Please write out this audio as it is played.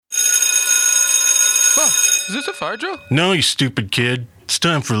Is this a fire drill? No, you stupid kid. It's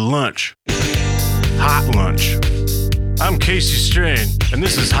time for lunch. Hot lunch. I'm Casey Strain, and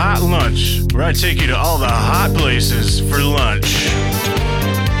this is Hot Lunch, where I take you to all the hot places for lunch.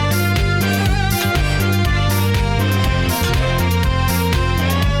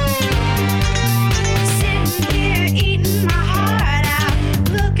 Sitting here eating my heart out,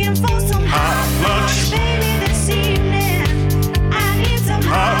 looking for some Hot lunch. Baby, this evening I need some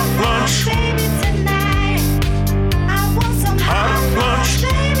Hot lunch. Baby, tonight I want some Hot lunch.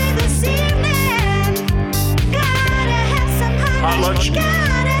 Baby, this evening gotta have some Hot lunch.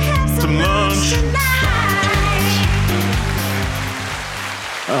 Gotta have some lunch. tonight.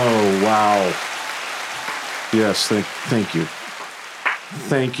 Oh, wow. Yes, thank you.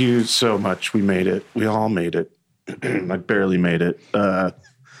 Thank you so much. We made it. We all made it. I barely made it.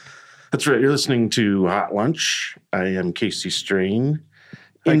 That's right. You're listening to Hot Lunch. I am Casey Strain.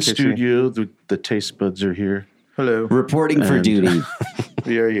 Hi, In Casey. studio, the taste buds are here. Hello. Reporting for And- duty.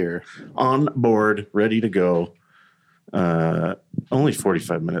 We are here. On board, ready to go. Only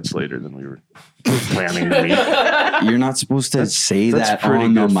 45 minutes later than we were planning to meet. You're not supposed to say That's that pretty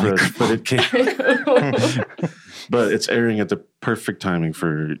on the good for mic. us, but it can't. But it's airing at the perfect timing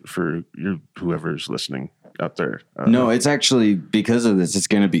for you, whoever's listening out there. No, it's actually because of this. It's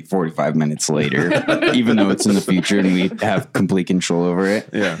going to be 45 minutes later, even though it's in the future and we have complete control over it.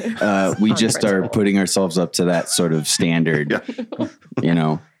 Yeah. We just are putting ourselves up to that sort of standard. You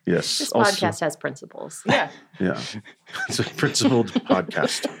know. Yes. This Also- podcast has principles. Yeah. It's a principled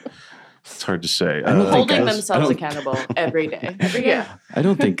podcast. It's hard to say. I don't think Holding I themselves don't- accountable every day. Yeah. I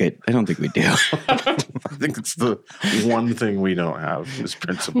don't think we do. I think it's the one thing we don't have is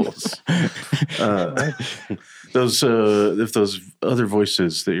principles. If those other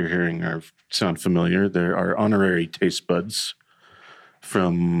voices that you're hearing sound familiar, they're our honorary taste buds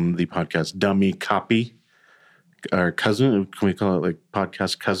from the podcast Dummy Copy. Our cousin, can we call it like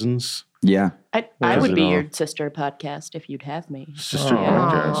podcast cousins? Yeah. I would be it all? your sister podcast if you'd have me. Sister Oh,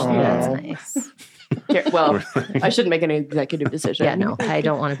 podcast. that's nice. Here, well, I shouldn't make any executive decision. Yeah, no, I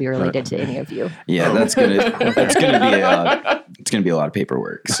don't want to be related to any of you. Yeah, it's gonna be a lot of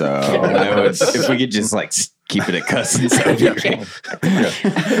paperwork. So if we could just like keep it at cousins, that would be great.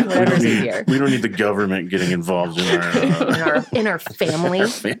 Whatever's easier. We don't need the government getting involved in our In our family.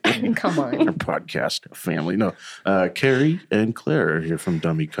 Come our on. podcast family. No, Kerry and Claire are here from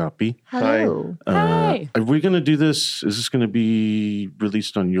Dummy Copy. Hello. Hi. Are we going to do this? Is this going to be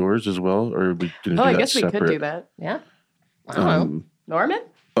released on yours as well, or are we going to do Oh, I that guess we separate? could do that. Yeah. I don't know. Norman?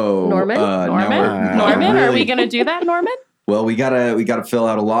 Oh, Norman? now Norman? we're- Norman? Are we really- going to do that, Norman? Well, we gotta fill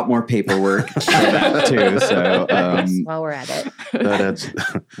out a lot more paperwork for that too. So While we're at it.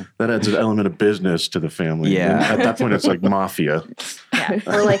 that adds an element of business to the family. Yeah. And at that point, it's like mafia. Yeah.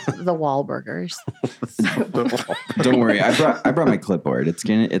 Or like the Wahlburgers. don't worry, I brought my clipboard. It's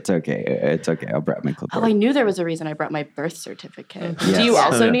okay. It's okay. I'll bring my clipboard. Oh, I knew there was a reason I brought my birth certificate. Yes. Do you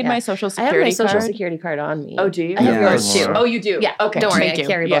also Yeah. need my social security I have my social card? security card on me. Oh, do you? I have Yeah. yours too. Oh, you do? Yeah. Okay. Don't worry. Thank I you.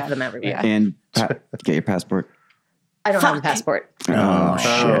 carry Yeah. both of them everywhere. Yeah. And get your passport. I don't have a Fuck. passport. Oh,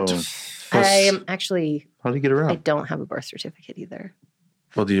 shit. I am actually, How do you get I around? don't have a birth certificate either.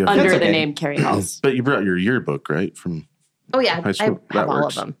 Well, do you have Under That's the okay. name Carrie Halls. But you brought your yearbook, right? From Oh, yeah. High I school. That have all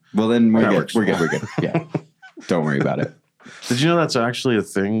works. of them. Well, then we're That good. works. We're good. Yeah. Don't worry about it. Did you know that's actually a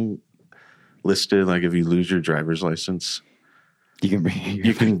thing listed? Like if you lose your driver's license, You can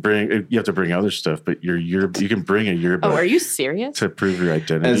bring. you have to bring other stuff, but you can bring a yearbook Oh, are you serious? to prove your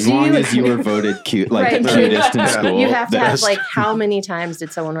identity. As long as you were voted cute, like Right. cutest in school. You have to have Best. like how many times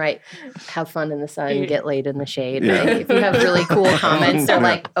did someone write "have fun in the sun, get laid in the shade"? Yeah. Like, if you have really cool comments, they're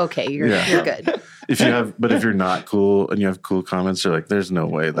like, "Okay, you're good." If you're not cool and you have cool comments, they're like, "There's no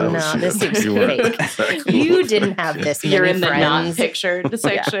way that was No, you. this seems You weren't fake. that cool." You didn't have this many You're in the not friends. pictured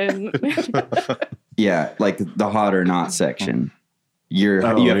section. Yeah, like the hot or not section. You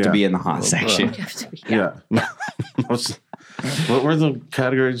have yeah. to be in the hot section. You have to be- Yeah. What were the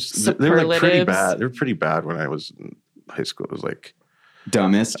categories? They were like pretty Superlatives. bad. They were pretty bad when I was in high school. It was like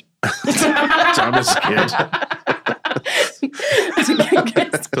Dumbest. dumbest kid.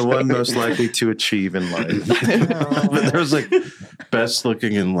 The one most likely to achieve in life. But there was like best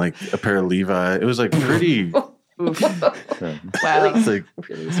looking in like a pair of Levi. It was like pretty. Wow. It's like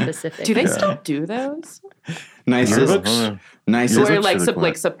really specific. Do they still do those? Nicest. Yearbooks? Nicest. Or Yearbooks like, are the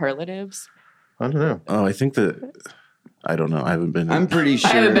like superlatives? I don't know. Oh, I think that I don't know. I haven't been. I'm pretty sure.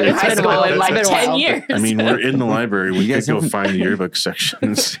 I haven't been in It's high been a school while. in It's like been a 10 while. years. I mean, we're in the library. We You could guys go haven't- find the yearbook section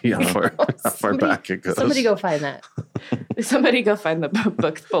and see how far back it goes. Somebody go find that. Somebody go find the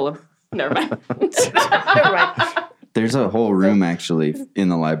book full of. Never mind. Never mind. There's a whole room actually in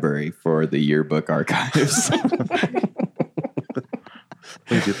the library for the yearbook archives.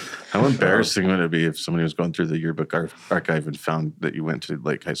 How embarrassing would it be if somebody was going through the yearbook archive and found that you went to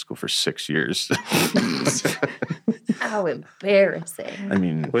like high school for 6 years? How embarrassing. I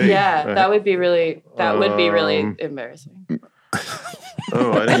mean, Yeah, that would be really embarrassing.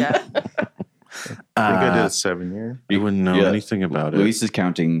 Oh, I didn't. Yeah. I think I did 7 years. you wouldn't know Yeah. anything about it. Luis is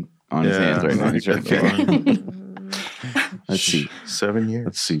counting on his hands right now. He's trying to Okay. Let's see. 7 years.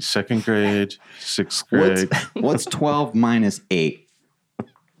 Let's see, 2nd grade, 6th grade. What's 12 minus 8?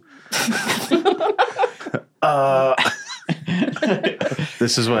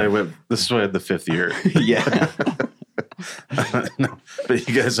 This is why I went. This is why I had the 5th year. Yeah. No, but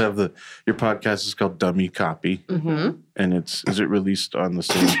you guys have your podcast is called Dummy Copy, and is it released on the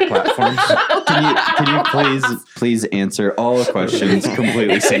same platforms? Can you please answer all the questions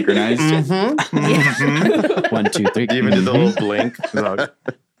completely synchronized? 1, 2, 3. You even did the little blink.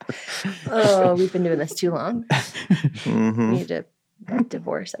 Oh, we've been doing this too long. Mm-hmm. We need to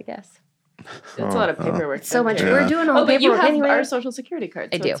divorce, I guess. That's a lot of paperwork. So much. Yeah. We're doing all Oh, but you paperwork have anyway. our social security card.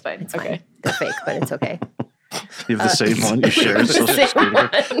 I So do. It's fine. It's Okay. fine. They're fake, but it's okay. You have the same one. You share a social Same security one.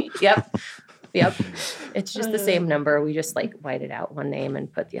 card. Yep. It's just the same number. We just like whited out one name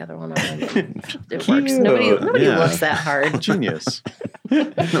and put the other one on. It works. Nobody Yeah. looks that hard. Genius.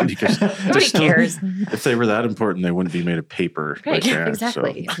 No, because Nobody cares. if they were that important, they wouldn't be made of paper. Right. like that,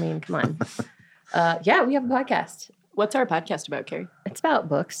 Exactly. I mean, come on. Yeah, we have a podcast. What's our podcast about, Carrie? It's about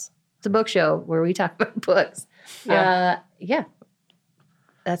books. It's a book show where we talk about books. Yeah. Yeah.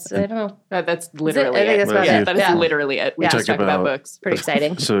 That's, I don't know. That's literally I think it. that's about Yeah, it. that is Yeah. literally it. We Yeah. just Talk talk about about- books. Pretty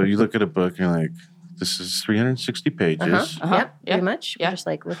exciting. So you look at a book and you're like, this is 360 pages. Uh-huh. Yep, Yeah. pretty much. Yeah. We're just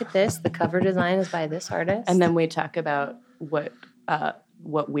like, look at this. The cover design is by this artist. And then we talk about what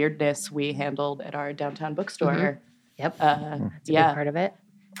weirdness we handled at our downtown bookstore. Yep. Uh, It's a yeah. big part of it.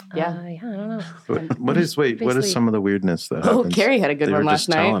 Yeah. Yeah, I don't know. What is Basically- some of the weirdness that Oh, happens? Carrie had a good They one were last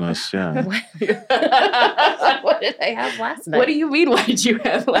just telling night. us, yeah. What did I have last night? What do you mean? What did you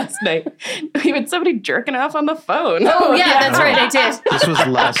have last night? We had somebody jerking off on the phone. Oh, yeah, that's right. I did. This was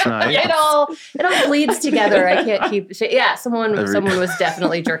last night. It all bleeds together. I can't keep. Yeah, someone Every- was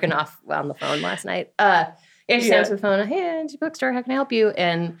definitely jerking off on the phone last night. Andrew answered the phone. Hey, Angie Bookstore, how can I help you?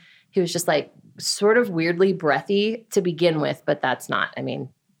 And he was just like sort of weirdly breathy to begin with, but that's not. I mean,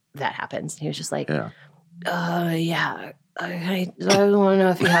 that happens. He was just like, Yeah. yeah. I want to know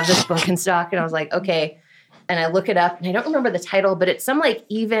if you have this book in stock. And I was like, okay. And I look it up, and I don't remember the title, but it's some like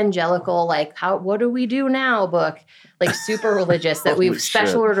evangelical, like what do we do now book, like super religious that we've Holy special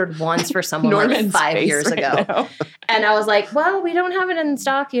shit. ordered once for someone like Norman's 5 face years right ago. now. And I was like, well, we don't have it in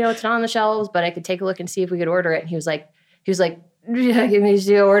stock. You know, it's not on the shelves, but I could take a look and see if we could order it. And he was like, yeah, give me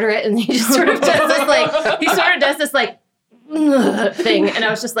to order it. And he just sort of does this like thing. And I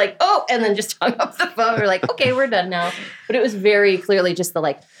was just like, oh, and then just hung up the phone. We're like, okay, we're done now. But it was very clearly just the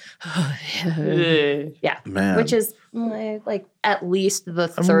like, yeah, Man. which is like at least the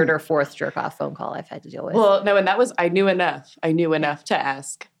third or fourth jerk off phone call I've had to deal with. Well, no, and that was I knew enough to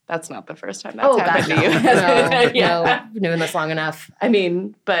ask. That's not the first time that's happened God, to you. no, doing this long enough. I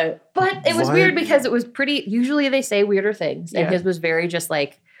mean, but It was Why- weird because it was pretty. Usually they say weirder things, and Yeah. his was very just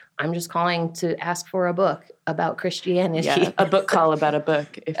like, I'm just calling to ask for a book about Christianity. yeah, a book call about a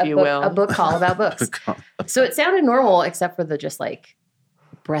book, if you book, will. a book call about books. So it sounded normal except for the just like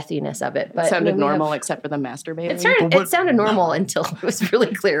breathiness of it. But It sounded you know, we normal have- except for the masturbating. It sounded normal until it was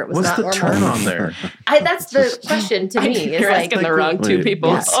really clear it was What's not the normal. turn on there? That's the question to me. Is You're like, asking the wrong two wait,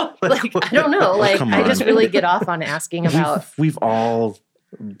 people. yes. Like, I don't know. Like come I just on. really get off on asking about. We've all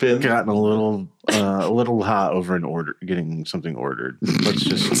Been gotten a little hot over an order, getting something ordered. Let's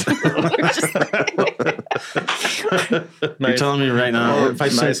just. You're telling me right now. If I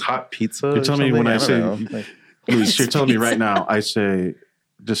say, nice hot pizza. you're or telling me when I say, something? don't know. Like, Luis, you're telling me right now. I say,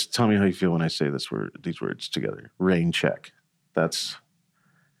 just tell me how you feel when I say these words together. Rain check. That's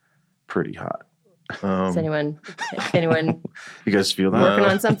pretty hot. Is anyone You guys feel that? working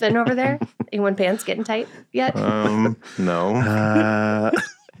on something over there? Anyone pants getting tight yet? no.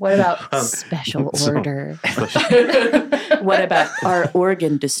 What about special order? What about our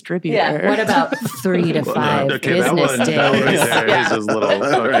organ distributor? Yeah. What about 3 to 5 Okay, that business one days? right there Yeah. is his little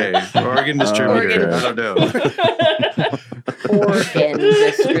okay. Organ distributor. Organ- I don't know. Organ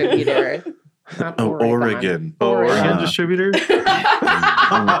distributor. Not Oh, Oregon. Oregon. Organ distributor.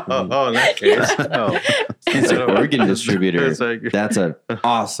 Oh, in that case. Oh, It's an organ distributor. It's like- That's an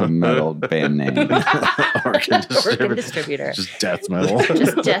awesome metal band name. Oregon Organ distributor. distributor. Just death metal.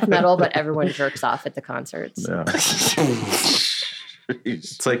 Just death metal, but everyone jerks off at the concerts. yeah.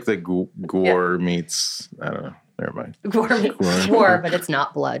 It's like the gore meets. I don't know. Never mind. War, but it's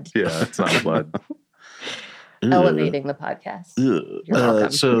not blood. Yeah, it's not blood. Elevating the podcast. You're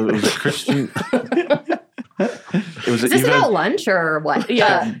welcome. So it was a Christian. Is this about lunch or what?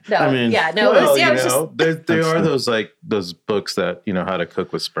 Yeah. No. I mean, No. Well, It was just there are those books that how to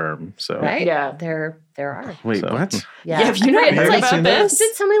cook with sperm. So right. Yeah. There are. Wait, So- what? Yeah. Have you not It's heard like- about this? Is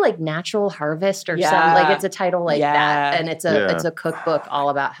it something like Natural Harvest or Yeah. something? Like it's a title like Yeah. that, and it's Yeah. a cookbook all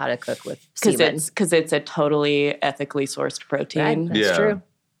about how to cook with semen. Because it's a totally ethically sourced protein. Right? That's Yeah. true.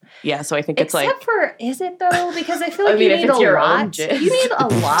 Yeah, so I think it's Except for, is it though? Because I feel like I mean, you if need it's a your own lot. jizz. You need a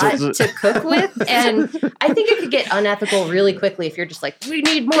lot to cook with, and I think it could get unethical really quickly if you're just like, we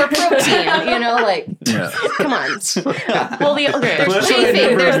need more protein. Yeah. Come on. well, There's That's what I chafing,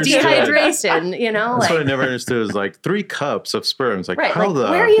 never there's understood. dehydration. That's what I never understood. Is like 3 cups of sperm. It's like, Right, how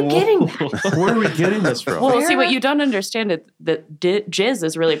like, where are you getting that? Where are we getting this from? well, see, Where- what you don't understand is that jizz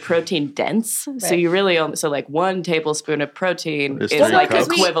is really protein dense. So Right. you really only, so like 1 tablespoon of protein Is is 3 like cups.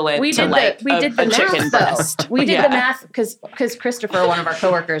 equivalent we to did like we did the a chicken math, though. breast. We did Yeah. the math because Christopher, one of our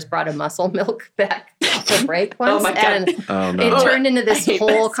coworkers, brought a muscle milk back to break once, my God. and Oh no. it turned into this I hate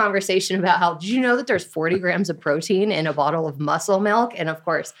whole this. conversation about how, did you know that there's 40 grams of protein in a bottle of muscle milk? And of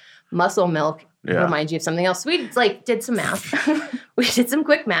course, muscle milk Yeah. reminds you of something else. We did some math. We did some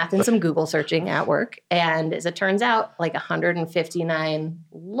quick math and some Google searching at work. And as it turns out, like 159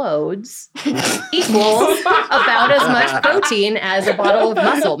 loads equals about as much protein as a bottle of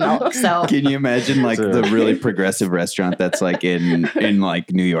muscle milk. So Can you imagine like the really progressive restaurant that's like in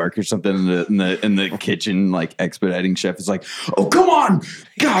like New York or something? In the kitchen, like expediting chef is like, "Oh come on,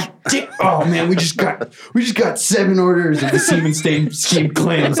 God, oh man, we just got 7 orders of the semen steamed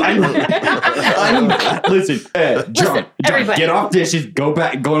clams. Listen, John, everybody. get off dishes, go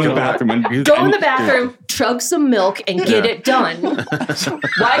in the bathroom, and go in the bathroom, chug some milk, and get it done.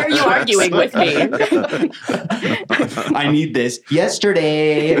 Why are you arguing with me? I need this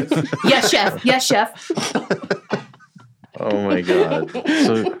yesterday." Yes, chef. Yes, chef. Oh my god.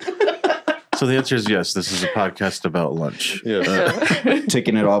 So the answer is yes. This is a podcast about lunch. Yeah.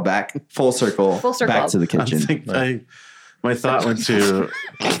 Taking it all back, full circle, back to the I kitchen. think my thought went to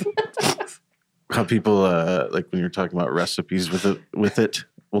how people like when you're talking about recipes with it.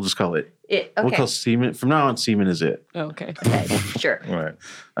 We'll just call it. We'll Okay. call semen from now on. Semen is it. Okay. Okay. Sure. Right.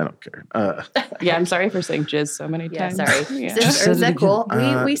 I don't care. Yeah, I'm sorry for saying jizz so many Yeah, times. sorry. Yeah. Is that cool?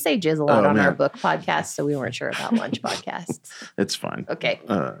 We say jizz a lot oh, on our man. book podcast, so we weren't sure about lunch podcasts. It's fine. Okay.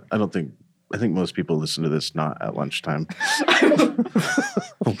 I think most people listen to this not at lunchtime.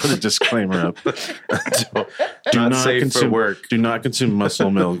 We'll put a disclaimer up. Not safe for work. Do not consume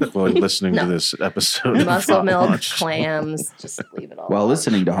muscle milk while listening No. to this episode. of Muscle Hot milk, Lunch. clams, just leave it all. While alone.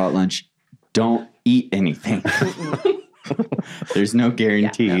 listening to Hot Lunch, don't eat anything. There's no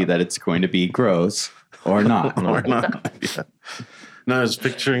guarantee that it's going to be gross or not. Or not. Yeah. No, I was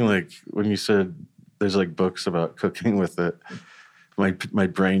picturing like when you said there's like books about cooking with it. My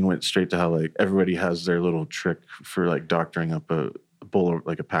brain went straight to how like everybody has their little trick for like doctoring up a bowl of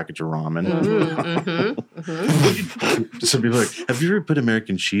like a package of ramen. Some people are like, have you ever put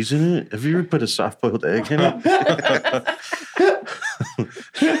American cheese in it? Have you ever put a soft boiled egg in it? Have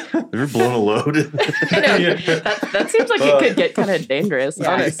you ever blown a load? That seems like it could get kind of dangerous,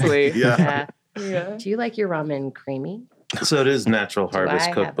 honestly. Yeah. Yeah. Do you like your ramen creamy? So it is Natural Harvest I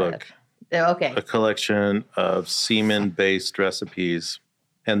have Cookbook, Okay. a collection of semen-based recipes.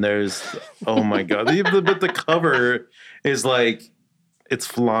 And there's, oh my god, but the cover is like, it's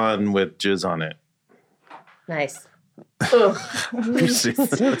flan with jizz on it. Nice. Let me see.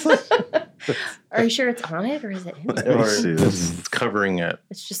 Are you sure it's on it or is it in it? Let me see this. It's covering it.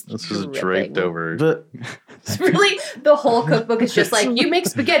 It's just This is dripping. draped over. But It's really the whole cookbook is just like you make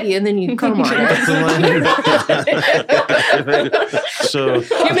spaghetti and then you come on it. so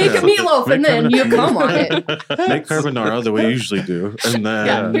You make a meatloaf and then you come on it. make carbonara the way you usually do, and then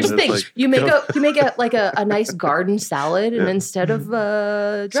Yeah. Here's the it's thing: like, you make a nice garden salad, and instead of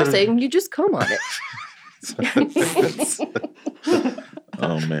dressing, you just come on it.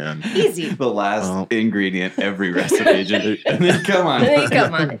 oh man, Easy. The last Well. ingredient every recipe. And then come on. And then you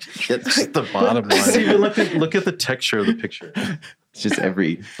come on it. it's the bottom See, line. look at the texture of the picture. It's just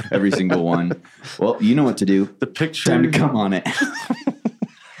every single one. Well, you know what to do. The picture Time to come on it.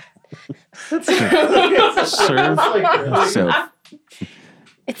 serve So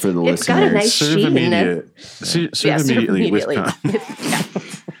for the It's got a listeners, nice serve sheen. immediate. Serve Serve immediately with cum.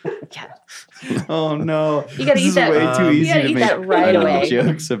 yeah. oh no, You gotta This eat is that- way too you easy gotta to eat make that right away.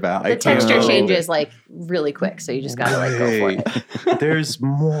 jokes about. The texture know. changes like really quick, so you just gotta like go for it. There's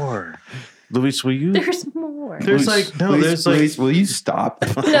more. Luis, will you? There's more. There's like no, there's like Luis, will you stop?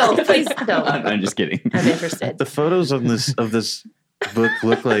 No, please don't. I'm just kidding. I'm interested. The photos on this book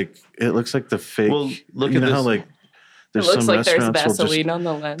looks like the fake. Well, look you at know this. how like It there's looks some like there's restaurants will Vaseline on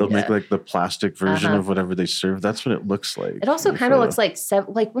the lens. they'll make like the plastic version Uh-huh. of whatever they serve. That's what it looks like. It also in the kind of photo. looks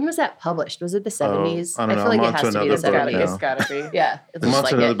like when was that published? Was it the 70s? I don't know. feel like I'm it on has to to be another the book 70s. now. It's gotta be. Yeah, it I'm looks on like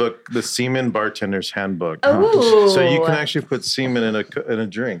to another it. book, The Semen Bartender's Handbook. Oh, So you can actually put semen in a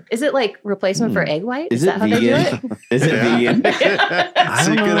drink. Is it like replacement for egg white? Is Is it that how they do it? vegan? Is it vegan?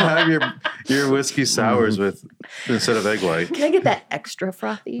 So you can have your whiskey sours with instead of egg white. Can I get that extra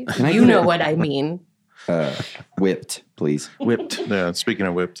frothy? I You get know it? what I mean. Whipped, please. whipped. Yeah. Speaking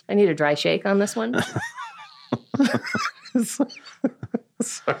of whipped, I need a dry shake on this one.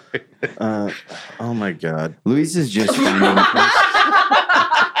 sorry. Oh my god. Luis is just finding.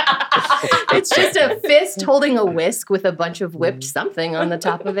 It's just a fist holding a whisk with a bunch of whipped something on the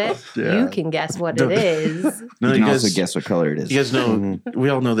top of it. Yeah. You can guess what it is. No, You you can guys also guess what color it is. You guys know, we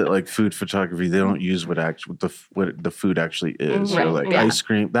all know that like food photography, they don't use what the food actually is. So Right, like yeah. ice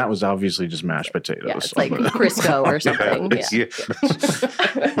cream, that was obviously just mashed potatoes. Yeah, it's like Crisco or something. Yeah.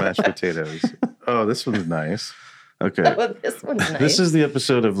 Yeah. Mashed potatoes. Oh, this one's nice. Okay. Well, this one's nice. This is the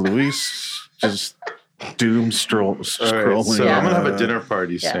episode of Luis just doom All right, scrolling. so I'm gonna have a dinner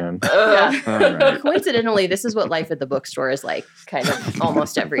party Yeah. soon. Yeah. All right. Coincidentally, this is what life at the bookstore is like, kind of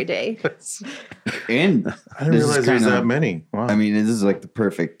almost every day. And I didn't this is realize there's kinda- that many. Wow. I mean, this is like the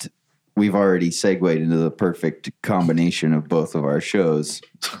perfect. We've already segued into the perfect combination of both of our shows.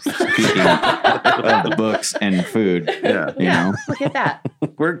 Speaking of the books and food, Yeah. you know. Look at that.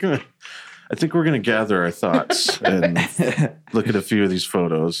 I think we're gonna gather our thoughts and look at a few of these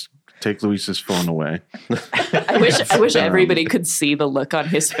photos. Take Luis's phone away. I wish everybody could see the look on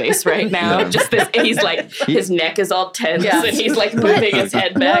his face right now. Yeah. Just this, he's like, his neck is all tense Yeah. and he's like moving his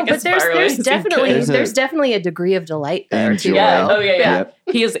head back No, as but far away there's as he definitely could. There's a- definitely a degree of delight there And too. joy. Yeah. Will. Oh yeah. Yep.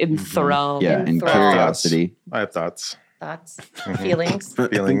 He is enthralled. Yeah, and Enthralled. curiosity. I have thoughts, Thoughts, feelings.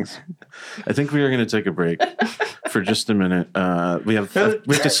 feelings. I think we are going to take a break for just a minute. We have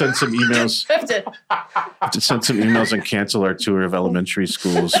to send some emails. To send some emails and cancel our tour of elementary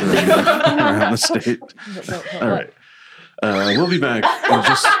schools around the state. All right, we'll be back.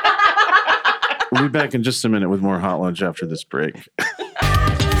 We'll be back in just a minute with more Hot Lunch after this break.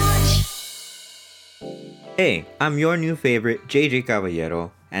 Hey, I'm your new favorite, JJ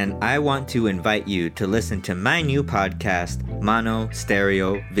Caballero, and I want to invite you to listen to my new podcast, Mono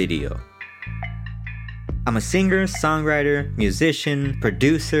Stereo Video. I'm a singer, songwriter, musician,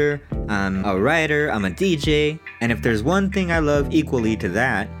 producer, I'm a writer, I'm a DJ, and if there's one thing I love equally to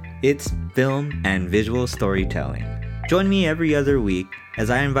that, it's film and visual storytelling. Join me every other week as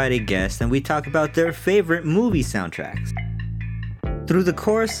I invite a guest and we talk about their favorite movie soundtracks. Through the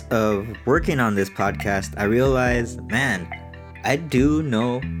course of working on this podcast, I realized, man, I do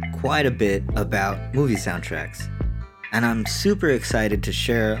know quite a bit about movie soundtracks. And I'm super excited to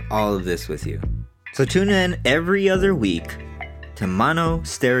share all of this with you. So tune in every other week to Mono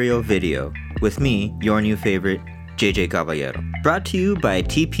Stereo Video with me, your new favorite, JJ Caballero. Brought to you by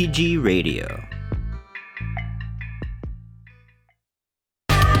TPG Radio.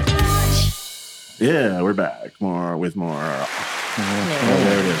 Yeah, we're back. More. Oh,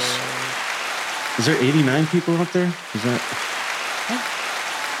 there it is. Is there 89 people out there? Is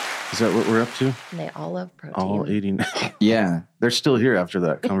that what we're up to? And they all love protein. All 89. Yeah. They're still here after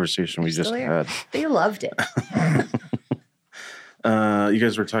that conversation we just Still here. had. They loved it. You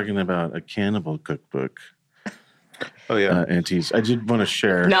guys were talking about a cannibal cookbook, Oh yeah. Aunties. I did want to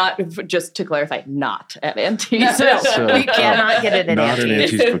share. Not just to clarify, not at Auntie's. So, We cannot get it in not an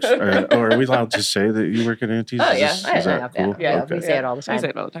Auntie's. Auntie's bookstore. Or are we allowed to say that you work at Auntie's? Oh, yeah. Is I that have cool? that. Yeah, Okay. we say it all the time. I say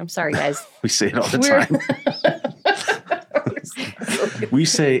it all the time. Sorry, guys. We say it all the We're- time. We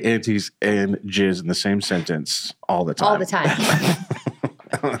say Aunties and jizz in the same sentence all the time. all the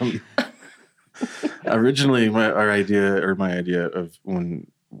time. Originally, my idea of when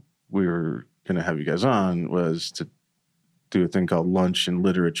we were going to have you guys on was to do a thing called lunch and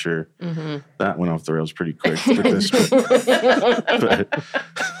literature. Mm-hmm. That went off the rails pretty quick with this one. But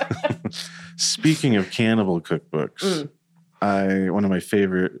speaking of cannibal cookbooks, one of my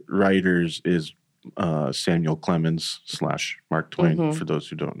favorite writers is Samuel Clemens / Mark Twain, for those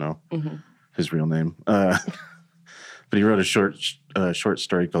who don't know his real name. But he wrote a short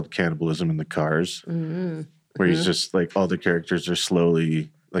story called Cannibalism in the Cars, where he's just like all the characters are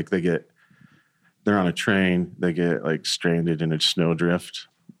slowly like they're on a train, they get like stranded in a snowdrift,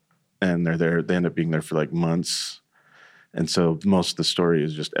 and they end up being there for like months. And so most of the story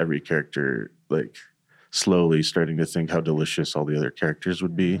is just every character like slowly starting to think how delicious all the other characters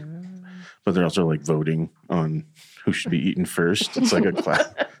would be. but they're also like voting on who should be eaten first. It's like a class.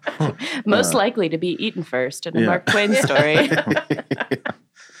 Most likely to be eaten first in a Yeah. Mark Twain story.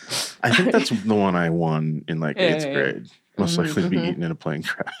 I think that's the one I won in like 8th grade. Most likely to be eaten in a plane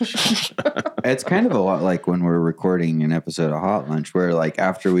crash. It's kind of a lot like when we're recording an episode of Hot Lunch, where like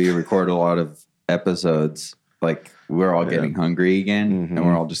after we record a lot of episodes, like we're all getting hungry again, and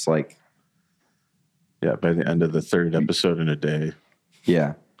we're all just like, Yeah, by the end of the 3rd episode in a day,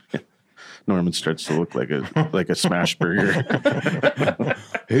 yeah. Norman starts to look like a smash burger.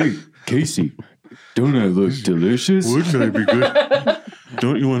 Hey, Casey, don't I look delicious? Wouldn't I be good?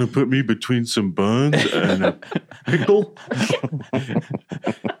 Don't you want to put me between some buns and a pickle?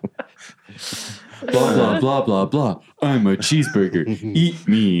 Blah, blah, blah, blah, blah. I'm a cheeseburger. Eat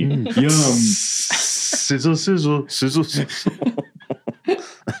me. Yum. Sizzle, sizzle, sizzle, sizzle.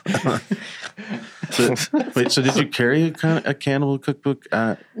 So did you carry a cannibal cookbook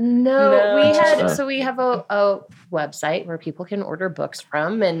at? No, we had. Oh. So we have a website where people can order books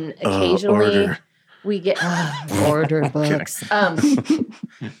from, and occasionally Order. we get order books.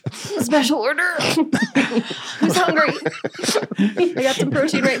 Special order. Who's hungry? I got some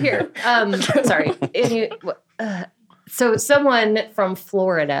protein right here. Sorry. So someone from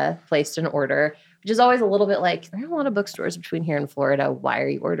Florida placed an order, which is always a little bit like, there are a lot of bookstores between here and Florida. Why are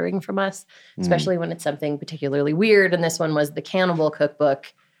you ordering from us? Especially when it's something particularly weird. And this one was the Cannibal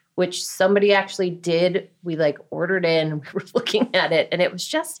Cookbook, which somebody actually did. We like ordered in, we were looking at it, and it was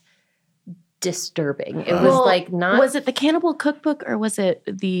just disturbing. It was like not. Was it the Cannibal Cookbook or was it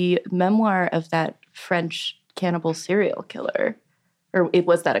the memoir of that French cannibal serial killer? Or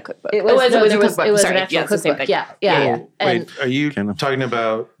was that a cookbook? It was a cookbook. It was Sorry. an actual Yeah, it's the same cookbook. thing. Yeah. And Wait, are you talking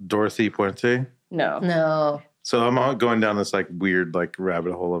about Dorothy Puente? No. no. So I'm all going down this like weird like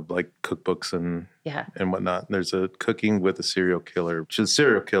rabbit hole of like cookbooks and whatnot. There's a cooking with a serial killer. She's a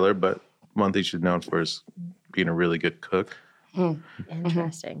serial killer, but one thing she's known for is being a really good cook.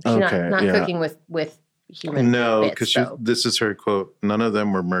 Interesting. She's Okay, not yeah. cooking with human No, bits, because though. this is her quote. None of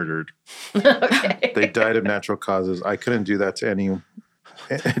them were murdered. Okay. They died of natural causes. I couldn't do that to any.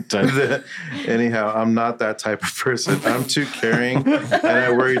 Anyhow, I'm not that type of person. I'm too caring, and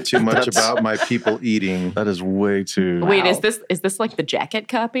I worry too much about my people eating. That is way too. Wait, is this like the jacket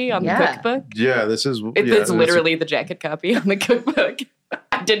copy on the cookbook? Yeah, this is. It's literally the jacket copy on the cookbook.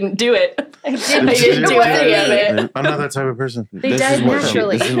 I didn't do it. I didn't do Yeah. any of it. I'm not that type of person. They died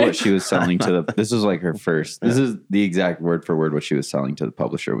naturally. This is what she was selling to the. This is like her first. This is the exact word for word what she was selling to the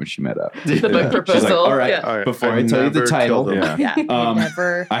publisher when she met up. The book proposal. She's like, all right, Yeah. All right, before I've I tell you the never title, killed them. Yeah. Yeah.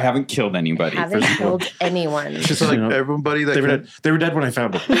 Never I haven't killed anybody. haven't killed anyone. Just like everybody that They were can, dead. They were dead when I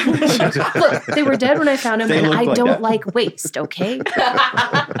found them. Look, they were dead when I found them, They and look I like don't that. like waste, okay?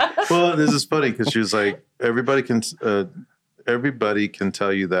 Well, this is funny because she was like, everybody can tell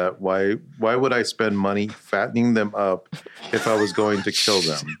you that. Why would I spend money fattening them up if I was going to kill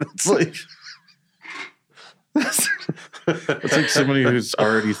them? It's like it's like somebody who's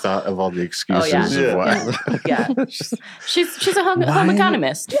already thought of all the excuses yeah. of why. Yeah. She's a home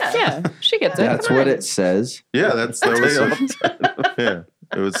economist. Yeah, she gets it. That's what it says. Yeah, that was yeah.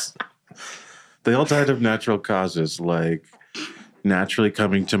 It was They all died of natural causes, like naturally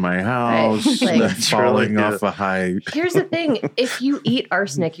coming to my house, Right. Like- falling Yeah. off a high. Here's the thing. If you eat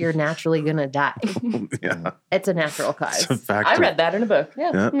arsenic, you're naturally going to die. Yeah, It's a natural cause. it's a fact. I read that in a book.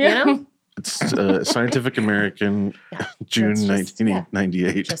 Yeah. You know? It's Scientific American, June That's just-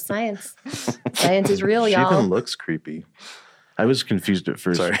 1998. Just science. Science is real, she y'all. even looks creepy. I was confused at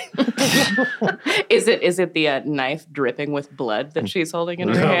first. Sorry. Is it the knife dripping with blood that she's holding in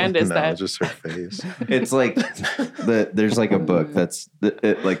her hand? Is that just her face? It's like there's like a book that's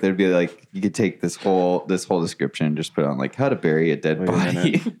like there'd be like you could take this whole description and just put on like how to bury a dead Wait a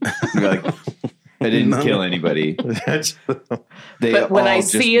body. You're like, I didn't kill anybody. They But when all I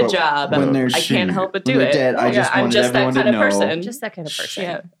just- see a but job, when they're I can't help but do when they're it. dead, I just I'm wanted just that everyone kind to of know. person. Just that kind of person.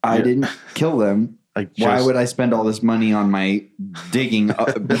 Yeah. I didn't kill them. Like, Why just- would I spend all this money on my digging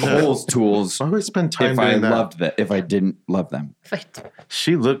holes tools Why would I spend time if I doing that? loved them? If I didn't love them,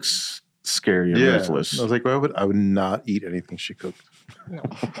 She looks scary and Yeah, ruthless. I was like, I would not eat anything she cooked.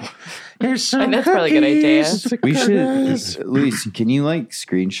 Here's some And that's probably a good idea. cookies. we should. Luis, can you like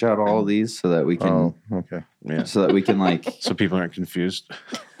screenshot all of these so that we can Oh, okay. Yeah. so that we can like So people aren't confused.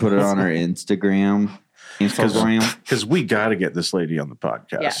 put it on our Instagram. Because we got to get this lady on the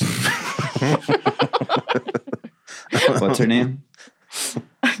podcast. What's her name?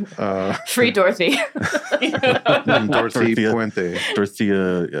 Free Dorothy. Dorothy Dorothea. Puente.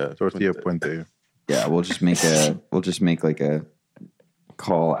 Dorothea, yeah. Dorothea Puente. Yeah, we'll just make like a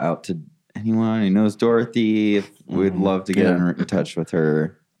call out to anyone who knows Dorothy. If we'd love to get in touch with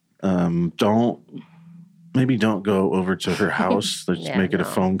her. Don't go over to her house. Let's make it a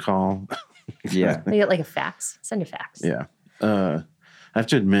phone call. Yeah. They get like a fax. Send a fax. Yeah. I have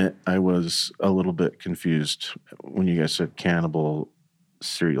to admit, I was a little bit confused when you guys said cannibal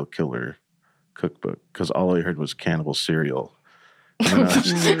serial killer cookbook, because all I heard was cannibal cereal.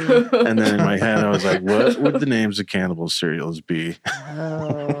 And then in my head, I was like, what would the names of cannibal cereals be?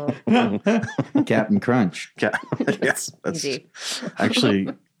 Oh. Captain Crunch. That's easy. Actually,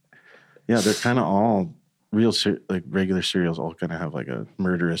 yeah, they're kind of all like regular cereals all kind of have like a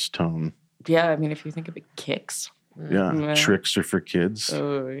murderous tone. Yeah, I mean, if you think of it, Kicks. Yeah, tricks are for kids.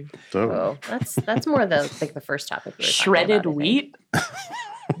 Oh, that's more the first topic. We were Shredded talking about, wheat.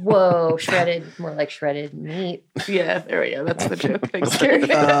 Whoa, shredded, more like shredded meat. Yeah, there we go. That's the joke. Thanks, Kerry.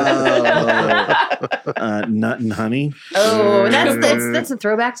 Nut and honey. Oh, that's a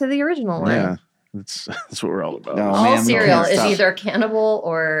throwback to the original one. Yeah, that's what we're all about. No, All man, cereal is either cannibal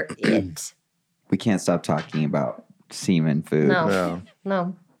or it. We can't stop talking about semen food.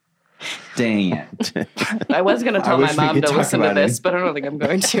 No. Dang it. I was going to tell my mom to listen to this, but I don't think I'm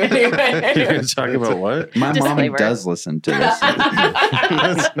going to anyway. You're going to talk about what? My Disclaimer. mom does listen to this.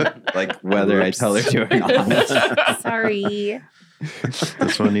 Like whether I tell her to or not. Sorry.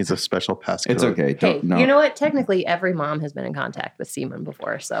 This one needs a special passcode. It's okay. Hey, you know what? Technically, every mom has been in contact with semen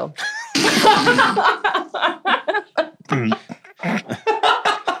before, so.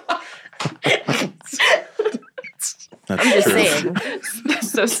 That's I'm just true. saying.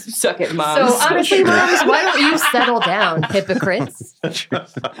 So suck it, mom. So honestly, moms, why don't you settle down, hypocrites?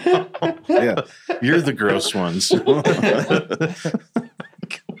 Yeah, you're the gross ones. Well,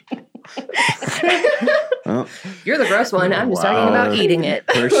 You're the gross one. I'm just talking about eating it.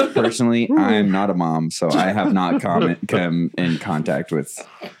 Personally, I'm not a mom, so I have not come in contact with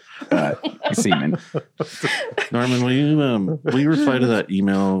semen. Norman, will you reply to that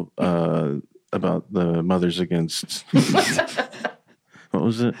email about the Mothers Against what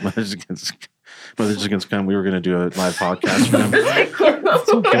was it? Mothers Against Gun. We were going to do a live podcast for them. You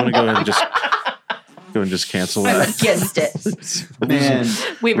want to go ahead and just cancel I'm that? against it. Man,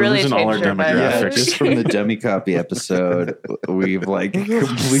 We've We're really losing all our changed our mind. yeah, demographics. just from the dummy copy episode, we've like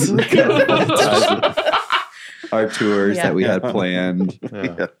completely cut our tours that we had planned.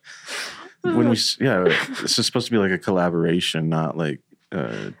 Yeah. This is supposed to be like a collaboration, not like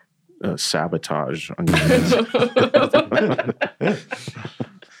sabotage on your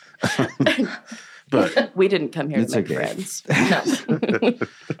But We didn't come here It's to make okay. friends.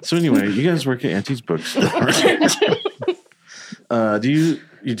 so anyway, you guys work at Auntie's bookstore.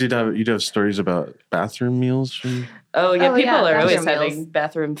 You have stories about bathroom meals from? Oh, yeah. Oh, People yeah, are always bathroom having meals.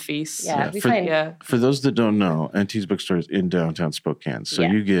 bathroom feasts. Yeah, we for- find For those that don't know, Auntie's bookstore is in downtown Spokane, so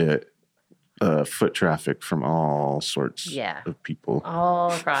Yeah. you get foot traffic from all sorts of people.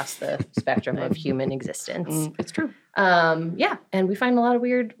 all across the spectrum of human existence. It's true. Yeah, and we find a lot of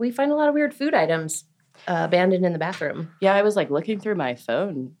weird food items abandoned in the bathroom. Yeah, I was like looking through my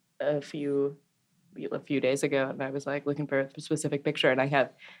phone a few days ago, and I was like looking for a specific picture, and I have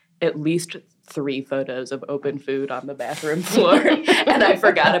at least 3 photos of open food on the bathroom floor, and I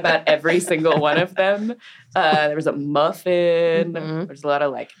forgot about every single one of them. There was a muffin. Mhm. There's a lot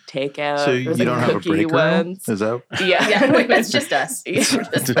of like takeout. So you There's, don't like, have a cookie break room? ones. Is that? Yeah, Yeah, it's just us. We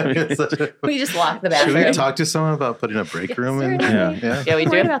just lock the Should bathroom. we talk to someone about putting a break room in? Certainly. Yeah. Yeah, we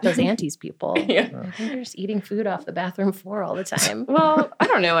Worried do. about those aunties people. Yeah. I think they're just eating food off the bathroom floor all the time. Well, I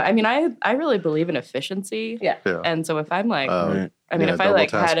don't know. I mean, I really believe in efficiency. Yeah. Yeah. And so if I'm like, Right. I mean, Yeah, if I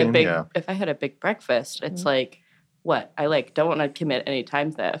like had a double big, tasking, if I had a big breakfast, it's like, what? I like don't want to commit any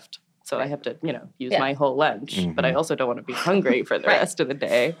time theft, so I have to, use Yeah. my whole lunch. But I also don't want to be hungry for the Right. rest of the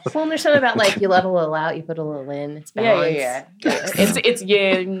day. Well, and there's something about like you let a little out, you put a little in. It's balance. It's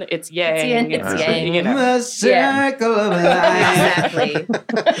yin, it's yang, yin, it's yang. You know. The circle of life. Exactly.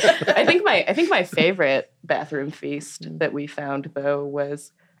 I think my favorite bathroom feast that we found though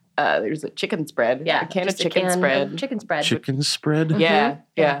was there's a chicken spread. Yeah, a can of just a chicken can spread. of chicken spread. Chicken spread? Yeah,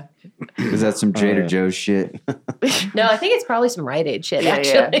 yeah. Is that some Trader Joe's shit? No, I think it's probably some Rite Aid shit. Yeah,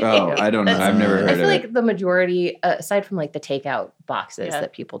 actually. yeah. Oh, I don't know. I've never heard I of feel it. like the majority, aside from like the takeout boxes Yeah.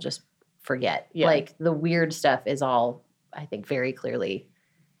 that people just forget, Yeah. like the weird stuff is all, I think, very clearly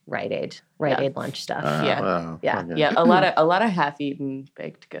Rite Aid lunch stuff. Yeah. Wow. Yeah. Okay. Yeah, a lot of half-eaten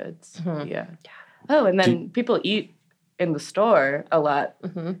baked goods. Mhm. Yeah. Oh, and then people eat in the store a lot.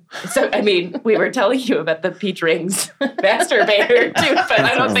 Mm-hmm. So I mean, we were telling you about the peach rings masturbator too, but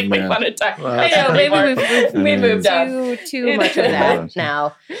I don't Oh, think we man. want to talk. Well, I know maybe we moved on. Too much of that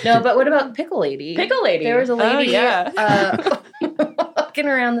now. No, but what about Pickle Lady? Pickle Lady. There was a lady yeah. walking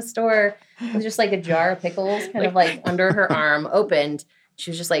around the store with just like a jar of pickles kind of like under her arm, opened, she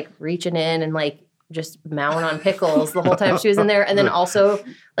was just like reaching in and like just mowing on pickles the whole time she was in there, and then also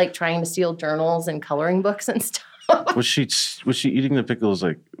like trying to steal journals and coloring books and stuff. Was she eating the pickles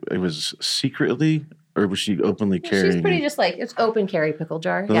like it was secretly, or was she openly carrying? She's pretty just like it's open carry pickle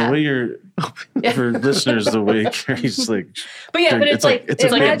jar. The way you're for listeners, the way Carrie's like, but it's like it's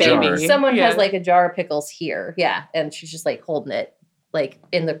like a jar. Someone has like a jar of pickles here, and she's just like holding it like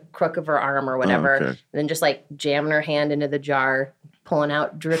in the crook of her arm or whatever, and then just like jamming her hand into the jar, pulling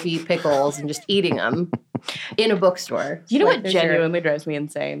out drippy pickles and just eating them in a bookstore. You know what genuinely drives me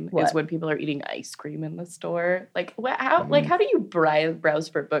insane is when people are eating ice cream in the store. Like, how do you browse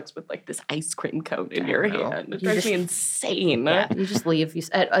for books with like this ice cream cone in your hand? It drives me insane. Yeah, you just leave.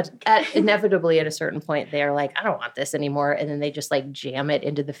 Inevitably, at a certain point, they're like, I don't want this anymore, and then they just like jam it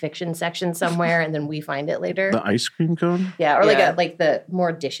into the fiction section somewhere, and then we find it later. The ice cream cone? Yeah, or like the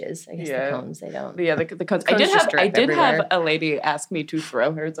more dishes. I guess the cones they don't. Yeah, the cones. I did have a lady ask me to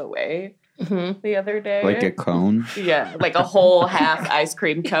throw hers away. The other day. Like a cone? Yeah, like a whole half ice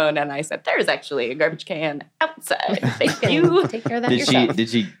cream cone. And I said, there's actually a garbage can outside. Thank you. Take care of that yourself. Did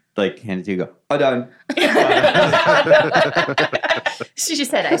she like hand it to you and go, oh, done? She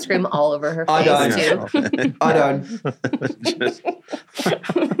just had ice cream all over her face, too. Oh, done.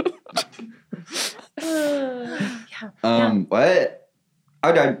 What?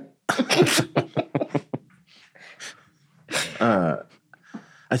 Oh, done.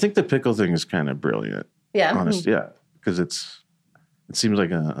 I think the pickle thing is kind of brilliant. Yeah. Honest, yeah. Because it seems like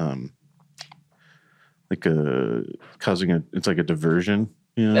it's like a diversion.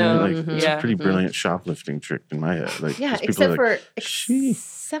 You know, it's a pretty brilliant shoplifting trick in my head. Like, except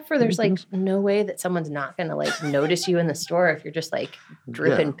for there's like no way that someone's not going to like notice you in the store if you're just like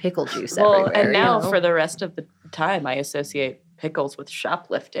dripping pickle juice everywhere. And now for the rest of the time, I associate pickles with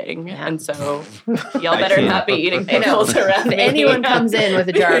shoplifting, and so y'all better not be eating pickles around me. If anyone comes in with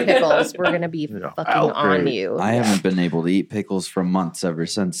a jar of pickles, we're gonna be fucking on you. I haven't been able to eat pickles for months ever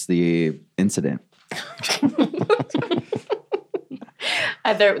since the incident.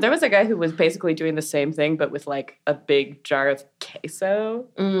 There was a guy who was basically doing the same thing, but with like a big jar of queso.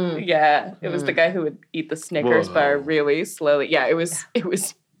 Yeah, it was the guy who would eat the Snickers bar really slowly. Yeah, it was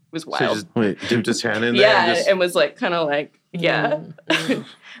wild. So just dipped his hand in there. Yeah, and was like kind of like and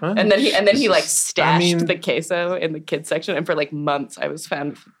then he like stashed the queso in the kids section, and for like months I was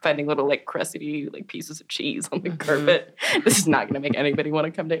finding little like crusty like pieces of cheese on the carpet. This is not going to make anybody want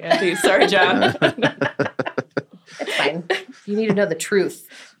to come to Auntie's. Sorry, John. It's fine. You need to know the truth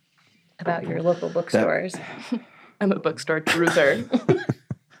about your local bookstores. I'm a bookstore truther.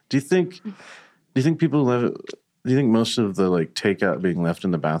 Do you think people do you think most of the like takeout being left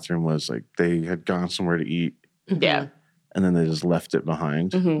in the bathroom was like they had gone somewhere to eat? Yeah. And then they just left it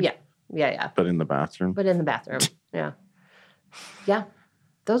behind? Yeah. But in the bathroom? Yeah. Yeah.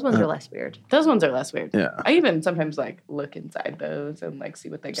 Those ones are less weird. Those ones are less weird. Yeah. I even sometimes like look inside those and like see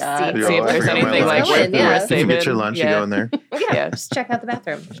what they got. See if there's anything like worth you get your lunch, you go in there. Just check out the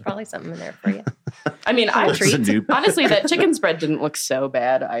bathroom. There's probably something in there for you. I mean, honestly, that chicken spread didn't look so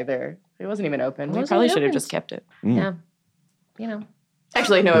bad either. It wasn't even open. We probably should have just kept it. Yeah. You know.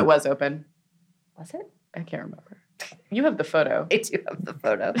 Actually, no, it was open. Was it? I can't remember. You have the photo. I do have the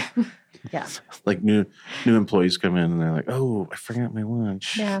photo. Yeah. Like new employees come in and they're like, "Oh, I forgot my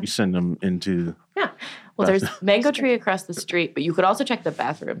lunch." Yeah. You send them into. Yeah. Well, there's Mango Tree across the street, but you could also check the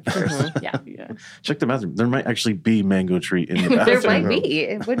bathroom first. Yeah. Check the bathroom. There might actually be Mango Tree in the bathroom. There might be.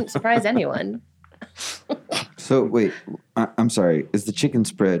 It wouldn't surprise anyone. So wait, I'm sorry. Is the chicken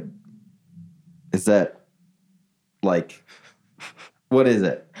spread? Is that like? What is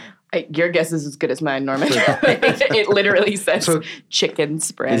it? Your guess is as good as mine, Norman. It literally says chicken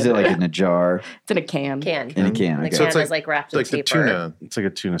spread. Is it like in a jar? It's in a can. In a can. The Okay. can is like wrapped in paper. The tuna. It's like a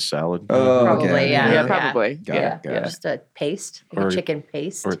tuna salad. Oh, Probably, okay. yeah. Probably. Got it. Just a paste, like a chicken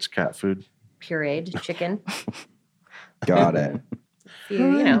paste. Or it's cat food. Pureed chicken. Got it. You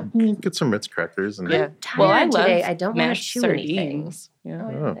know. Get some Ritz crackers. And I'm tired well, I love today. I don't want to mashed chew anything. sardines. Oh,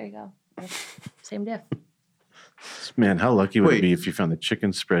 yeah, there you go. Same diff. Man, how lucky would it be if you found the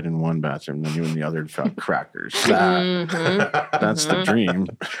chicken spread in one bathroom, then you in the other found crackers? That's the dream.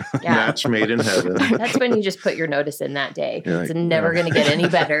 Yeah. Match made in heaven. That's when you just put your notice in that day. You're It's like, never going to get any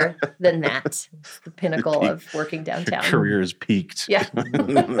better than that. It's the pinnacle of working downtown. Your career is peaked. Yeah. in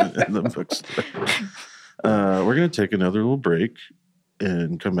the bookstore. We're going to take another little break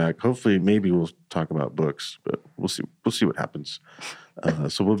and come back. Hopefully, maybe we'll talk about books, but we'll see. We'll see what happens.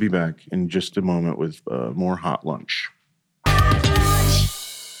 So we'll be back in just a moment with more Hot Lunch.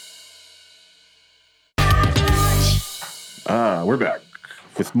 We're back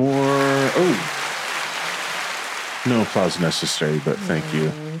with more. No applause necessary, but thank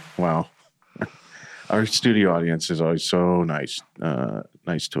you. Wow. Our studio audience is always so nice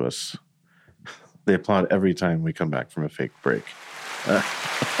to us. They applaud every time we come back from a fake break.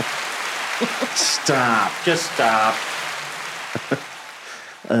 Stop. Just stop.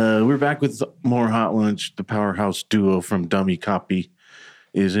 We're back with more Hot Lunch. The powerhouse duo from Dummy Copy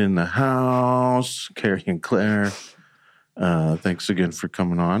is in the house. Kerry and Claire. Thanks again for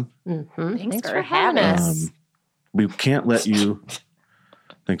coming on. Mm-hmm. Thanks for having us. We can't let you...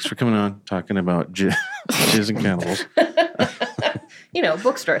 Thanks for coming on, talking about jizz and cannibals.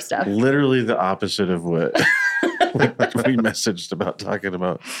 Bookstore stuff. Literally the opposite of what we messaged about talking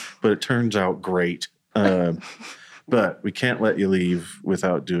about, but it turns out great. But we can't let you leave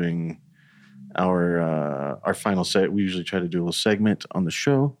without doing our final set. We usually try to do a little segment on the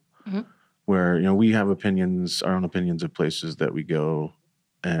show where we have our own opinions of places that we go,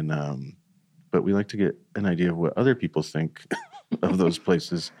 and but we like to get an idea of what other people think of those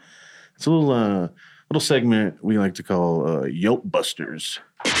places. It's a little segment we like to call Yelp Busters.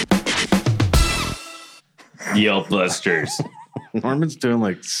 Yelp Busters. Norman's doing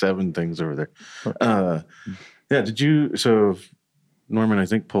like 7 things over there. So Norman, I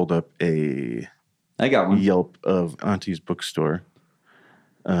think, pulled up I got one. Yelp of Auntie's bookstore.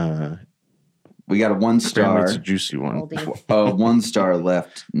 We got a 1-star. It's a juicy one. 1-star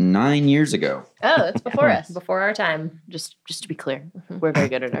left 9 years ago. Oh, that's before us, before our time. Just to be clear, we're very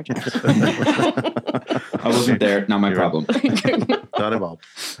good at our jobs. I wasn't there. Not my problem. Not involved.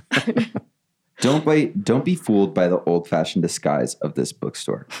 Don't be fooled by the old-fashioned disguise of this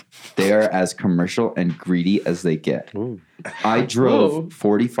bookstore. They are as commercial and greedy as they get. Ooh. I drove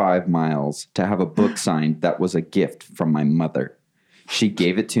 45 miles to have a book signed that was a gift from my mother. She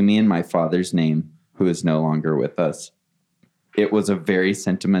gave it to me in my father's name, who is no longer with us. It was a very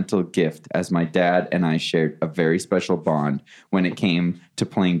sentimental gift, as my dad and I shared a very special bond when it came to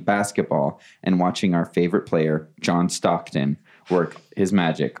playing basketball and watching our favorite player, John Stockton, work his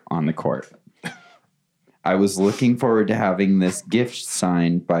magic on the court. I was looking forward to having this gift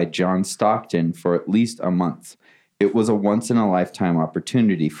signed by John Stockton for at least a month. It was a once-in-a-lifetime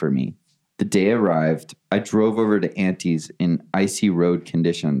opportunity for me. The day arrived, I drove over to Auntie's in icy road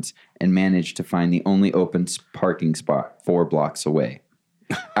conditions and managed to find the only open parking spot 4 blocks away.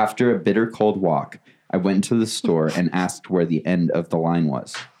 After a bitter cold walk, I went to the store and asked where the end of the line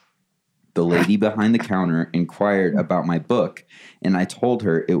was. The lady behind the counter inquired about my book, and I told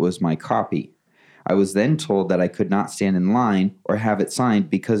her it was my copy. I was then told that I could not stand in line or have it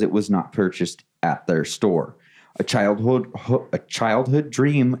signed because it was not purchased at their store. A childhood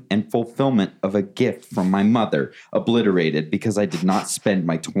dream and fulfillment of a gift from my mother obliterated because I did not spend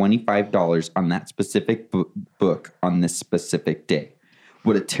my $25 on that specific book on this specific day.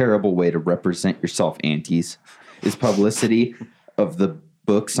 What a terrible way to represent yourself, aunties. Is publicity of the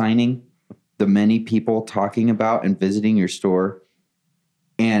book signing, the many people talking about and visiting your store,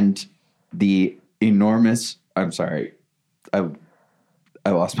 and the enormous... I'm sorry. I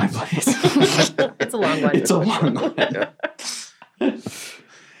lost my place. It's a long one. It's a long one.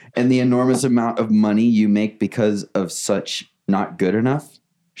 And the enormous amount of money you make because of such not good enough.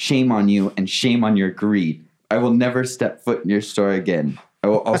 Shame on you and shame on your greed. I will never step foot in your store again. I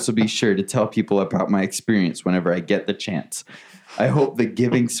will also be sure to tell people about my experience whenever I get the chance. I hope the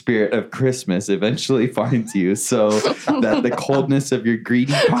giving spirit of Christmas eventually finds you so that the coldness of your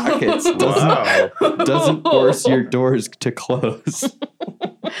greedy pockets doesn't force your doors to close.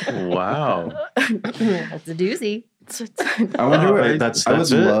 Wow. That's a doozy. I wonder where I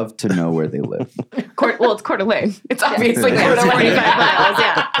would love to know where they live. It's Coeur d'Alene. It's obviously Yeah. Coeur d'Alene. 45 miles.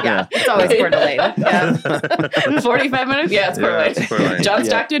 Yeah. It's always Coeur d'Alene. Yeah. 45 minutes? Yeah, it's Coeur d'Alene. It's Coeur d'Alene. John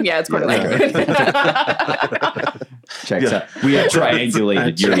Stockton? Yeah, it's Coeur d'Alene. Checks out. We have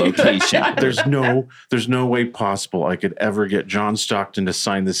triangulated your location. There's no way possible I could ever get John Stockton to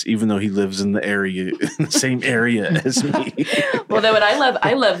sign this, even though he lives in the same area as me. Well, then what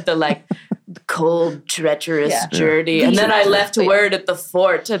I love the cold, treacherous journey. And then I left word at the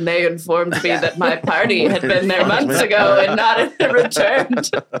fort, and they informed me that my party had been there months ago and not returned.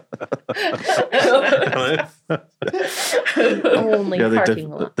 Only parking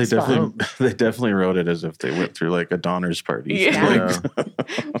lot. They definitely wrote it as if they went through like a Donner's party. Yeah.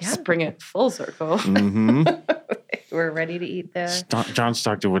 Just bring it full circle. Mm-hmm. We're ready to eat the... John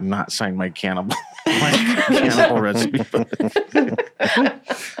Stockton would not sign my cannibal recipe.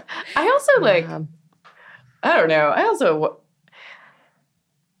 I also I don't know.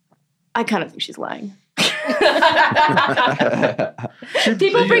 I kind of think she's lying.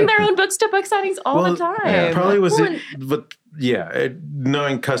 People bring their own books to book signings all the time. Yeah, probably was it, but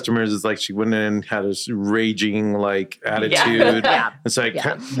knowing customers is like she went in and had this raging like attitude. Yeah. It's like,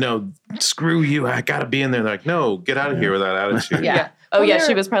 no, screw you. I gotta be in there. They're like, no, get out of here with that attitude. Yeah. Oh, yeah.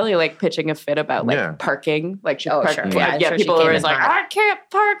 She was probably like pitching a fit about like parking. Like she parked. Sure. Yeah, people were always like, I can't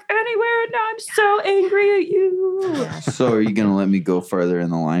park anywhere. Now I'm so angry at you. So are you going to let me go further in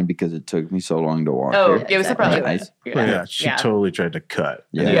the line because it took me so long to walk Oh, here? it was probably Nice. Yeah, she totally tried to cut.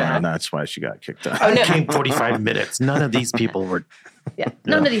 Yeah. And that's why she got kicked out. Oh, no. It came 45 minutes. None of these people were. Yeah.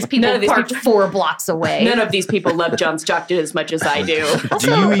 None of these people parked 4 blocks away. None of these people love John Stockton as much as I do.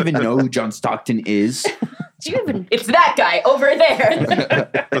 Do you even know who John Stockton is? It's that guy over there.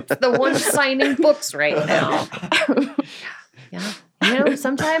 The one signing books right now. Yeah. You know,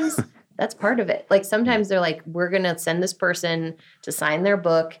 sometimes that's part of it. Like sometimes they're like, we're going to send this person to sign their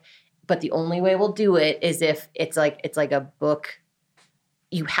book, but the only way we'll do it is if it's like a book.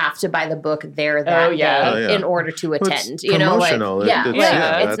 You have to buy the book there that day in order to attend. You know, like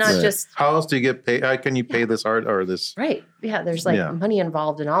it's not just how else do you get paid? How can you pay this art or this? Right. Yeah. There's like money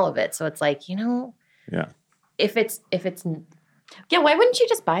involved in all of it. So it's like, you know, if it's why wouldn't you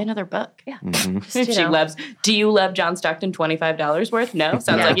just buy another book? Yeah. Mm-hmm. Do you love John Stockton $25 worth? No.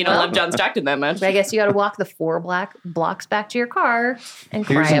 Sounds like you don't love John Stockton that much. But I guess you got to walk the 4 blocks back to your car and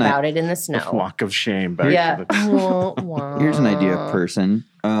cry about it in the snow. Walk of shame back to the... Here's an idea, person.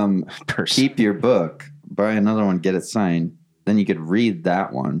 Keep your book, buy another one, get it signed. Then you could read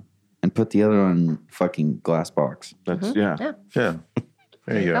that one and put the other one in fucking glass box. That's yeah. There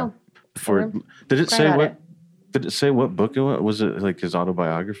you go. Did it say what book it was? Was it like his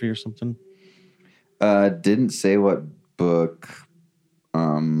autobiography or something? Didn't say what book,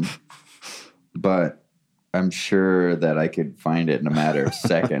 but I'm sure that I could find it in a matter of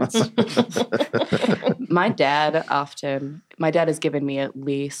seconds. My dad has given me at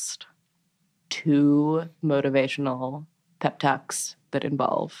least 2 motivational pep talks that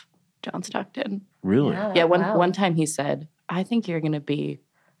involve John Stockton. Really? Yeah. One time he said, I think you're going to be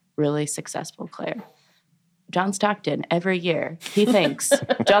really successful, Claire. John Stockton, every year, he thinks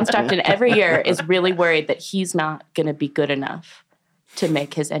John Stockton every year is really worried that he's not going to be good enough to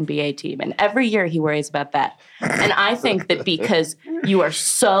make his NBA team. And every year he worries about that. And I think that because you are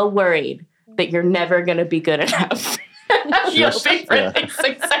so worried that you're never going to be good enough, you'll be really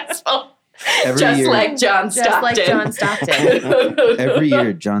successful. Like John Stockton. Every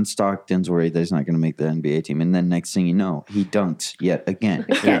year, John Stockton's worried that he's not going to make the NBA team. And then next thing you know, he dunks yet again.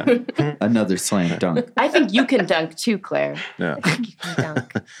 Another slam dunk. I think you can dunk too, Claire. Yeah. I think you can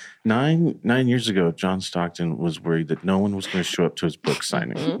dunk. 9 years ago, John Stockton was worried that no one was going to show up to his book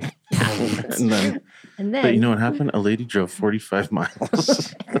signing. And then, but you know what happened? A lady drove 45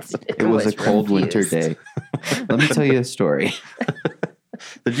 miles. It was a cold winter day. Let me tell you a story.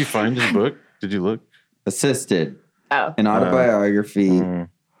 Did you find his book? Did you look? Assisted. An autobiography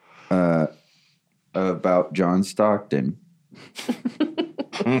about John Stockton.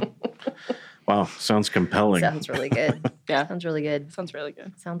 Wow, sounds compelling. Sounds really good. Yeah. Sounds really good. Sounds really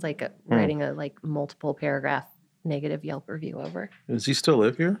good. Sounds like writing a multiple paragraph negative Yelp review over. Does he still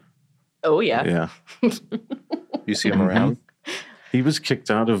live here? Oh, yeah. Yeah. You see him around? He was kicked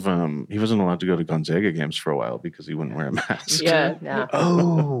out of, he wasn't allowed to go to Gonzaga games for a while because he wouldn't wear a mask. Yeah.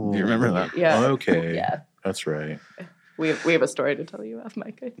 Oh. Do you remember that? Yeah. Okay. Yeah. That's right. We have a story to tell you off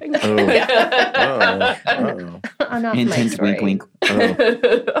mic, I think. Oh. On off Hint, mic hint, story. wink, wink.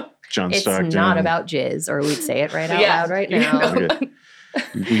 John It's Stockton. not about jizz, or we'd say it right out loud right now. Okay.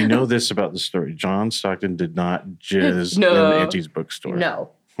 We know this about the story. John Stockton did not jizz in Auntie's bookstore. No,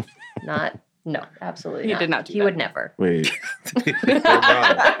 absolutely He not. did not do He that. would never. Wait.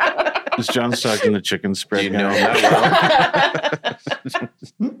 Is John Stockton the chicken spread? You know that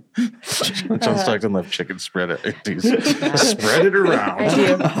well. John Stockton left chicken spread at Auntie's. Spread it around. I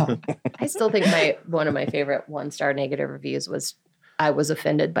do. I still think one of my favorite 1-star negative reviews was, I was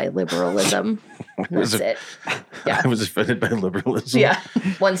offended by liberalism. That's it. Yeah. I was offended by liberalism. Yeah.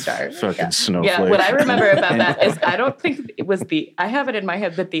 1 star. Fucking Yeah. snowflake. Yeah, what I remember about that is I don't think it was I have it in my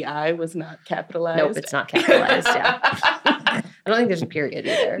head that the I was not capitalized. Nope, it's not capitalized. Yeah. I don't think there's a period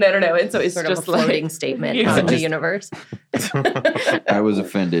either. No. And so it's Sort just of a floating like, statement Yeah. on the universe. I was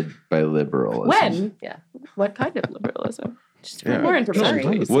offended by liberalism. When? Yeah. What kind of liberalism? Just Yeah. More information,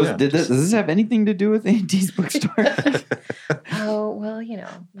 please. Does this have anything to do with Auntie's bookstore? Oh, well, you know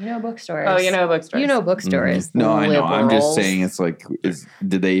bookstores. Oh, you know bookstores. You know bookstores. No, I know. I'm just liberals. saying it's like,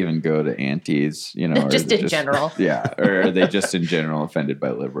 did they even go to Auntie's? You know, or Just is it in general. Yeah. Or are they just in general offended by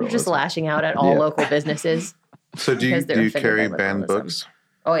liberalism? Just lashing out at all Yeah. local businesses. So do you Because they're offended carry by banned liberalism. books?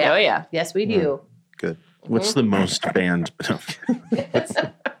 Oh, yeah. Oh, yeah. Yes, we do. Good. What's the most banned?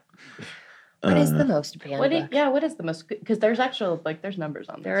 What is the most banned book? What is the most? Because there's there's numbers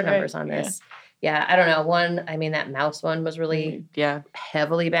on this. There are numbers on this. Yeah, I don't know. That mouse one was really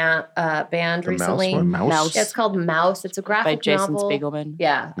heavily banned recently. Mouse? Yeah, it's called Mouse. It's a graphic by Jason novel. Spiegelman.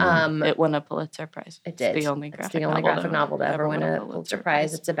 Yeah. It won a Pulitzer Prize. It did. It's the only graphic novel to ever win a Pulitzer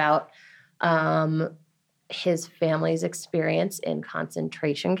Prize. It's about his family's experience in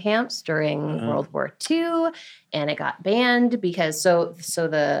concentration camps during World War II, and it got banned because so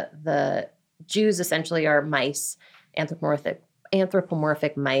the Jews essentially are mice,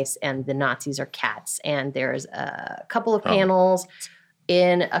 anthropomorphic mice, and the Nazis are cats. And there's a couple of panels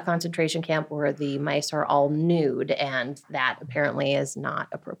in a concentration camp where the mice are all nude, and that apparently is not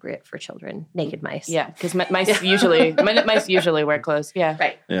appropriate for children. Naked mice. Yeah, because mice usually wear clothes. Yeah,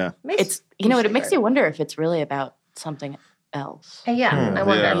 right. Yeah, it's it makes you wonder if it's really about something else. Yeah, I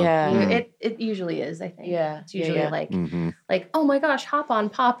wonder. Yeah. It usually is, I think. Yeah. It's usually Mm-hmm. like, oh my gosh, Hop on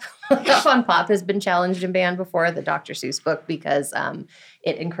Pop. Hop on Pop has been challenged and banned before, the Dr. Seuss book, because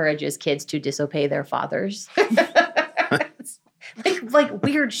it encourages kids to disobey their fathers. like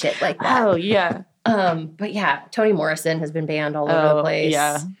weird shit like that. Oh, yeah. But yeah, Toni Morrison has been banned all over the place.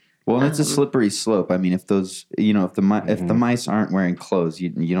 Yeah. Well, and it's a slippery slope. I mean, if those, if the mice aren't wearing clothes, you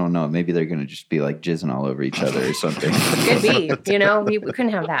don't know. Maybe they're going to just be like jizzing all over each other or something. Could be. We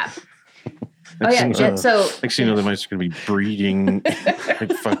couldn't have that. Next the mice are going to be breeding,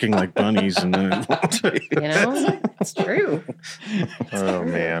 like fucking like bunnies, and then it's true. Oh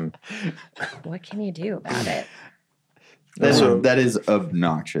man, what can you do about it? That is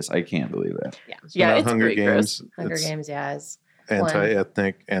obnoxious. I can't believe that. Yeah, so yeah. It's Hunger Games. Games. Hunger Games, is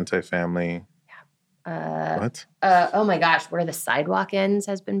anti-ethnic, anti-family. Yeah. What? Oh my gosh, Where the Sidewalk Ends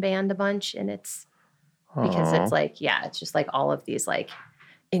has been banned a bunch, and it's because it's it's just like all of these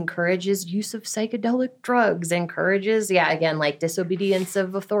encourages use of psychedelic drugs, encourages disobedience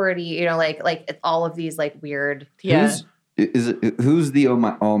of authority, all of these weird. Yeah. Who's the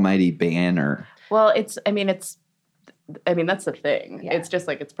almighty banner? Well, that's the thing. Yeah. It's just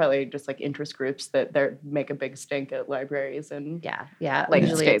it's probably just interest groups that make a big stink at libraries and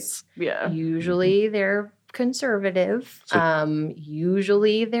states. Usually they're conservative.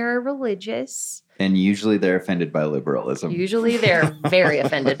 Usually they're religious. And usually they're offended by liberalism. Usually they're very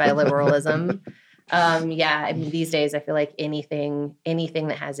offended by liberalism. These days I feel like anything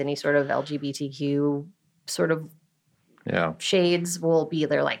that has any sort of LGBTQ sort of shades will be,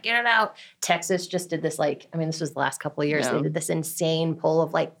 they're like, get it out. Texas just did this this was the last couple of years. They did this insane poll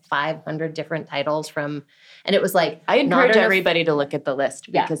of 500 different titles and it was I encourage everybody to look at the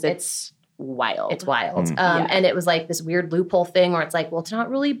list because it's wild. It's wild. And it was this weird loophole thing where it's it's not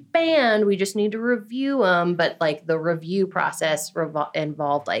really banned. We just need to review them. But the review process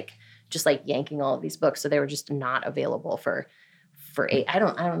involved just yanking all of these books. So they were just not available for 8.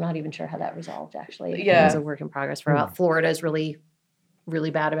 I'm not even sure how that resolved actually. Yeah. It was a work in progress for a while. Florida's really,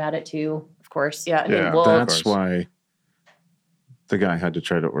 really bad about it too, of course. Yeah. That's why the guy had to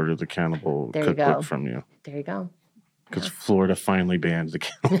try to order the cannibal cookbook from you. There you go. Because Florida finally banned the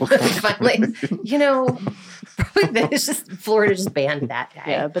cannibal cookbook. Finally. Probably it's just Florida just banned that guy.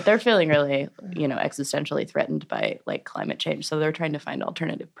 Yeah, but they're feeling really, existentially threatened by climate change. So they're trying to find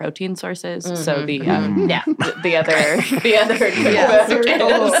alternative protein sources. Mm-hmm. So the other and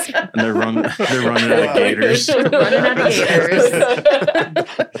they're running out of gators.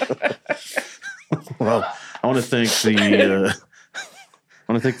 Well, I want to thank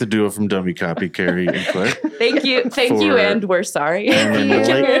the duo from Dummy Copy, Kerry and Claire. Thank you, and we're sorry.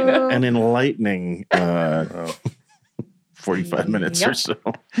 An enlightening 45 minutes or so.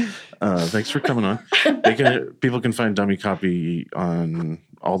 Thanks for coming on. People can find Dummy Copy on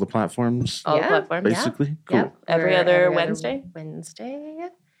all the platforms. All the platforms, basically. Yeah. Cool. Yeah. Every other Wednesday.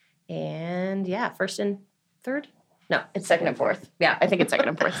 And first and third. No, it's second and fourth. Yeah, I think it's second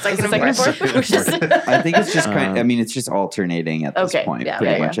and fourth. Second and fourth. I think it's just it's just alternating at this point. Yeah,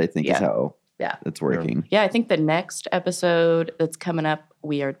 pretty much, I think is how that's working. Yeah, I think the next episode that's coming up,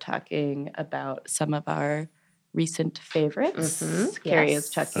 we are talking about some of our recent favorites. Mm-hmm. Kerry is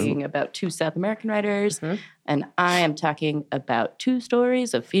talking about 2 South American writers, and I am talking about 2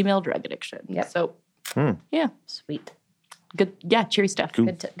 stories of female drug addiction. Yep. So, sweet. Good. Yeah, cheery stuff. Cool.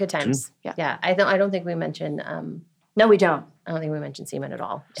 Good times. Cool. Yeah. I don't think we mentioned. No, we don't. I don't think we mentioned semen at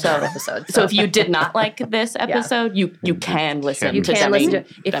all in that episode. So if you did not like this episode, you can listen. You can listen to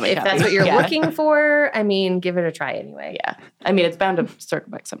if that's what you're looking for. Give it a try anyway. Yeah, it's bound to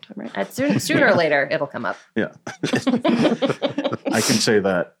circle back sometime, right? Sooner or later, it'll come up. Yeah, I can say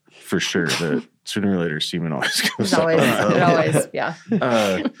that for sure that sooner or later semen always comes It always, yeah.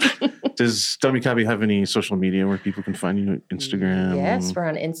 Does Dummy Copy have any social media where people can find you? Instagram? Yes, we're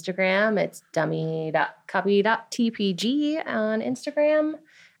on Instagram. It's dummy.copy.tpg on Instagram.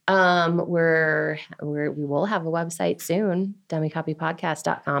 We will have a website soon,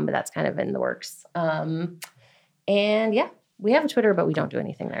 dummycopypodcast.com, but that's kind of in the works. And yeah, we have a Twitter, but we don't do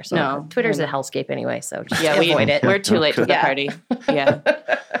anything there. So No. Twitter's a hellscape anyway. So just Yeah, avoid it. We're too late to the Yeah. party. Yeah.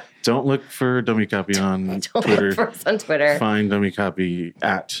 Don't look for Dummy Copy on Don't Twitter. look for us on Twitter. Find Dummy Copy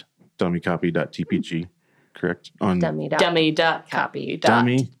at dummycopy.tpg, correct? On Dummy.copy.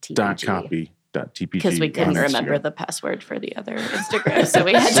 dummy.copy.tpg. Because we couldn't on remember Instagram. the password for the other Instagram, so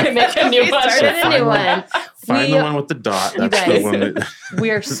we had to make a new one. Started a new one. Find the one with the dot. You That's guys- the one that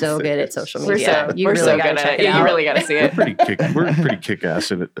We are so good at social We're media. so, You we're really so gotta good check at it it. out. You really got to see it. we're pretty kick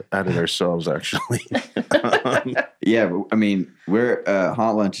ass at it ourselves, actually. Yeah, I mean, we're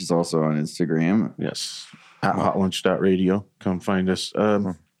Hot Lunch is also on Instagram. Yes. At hotlunch.radio. Come find us.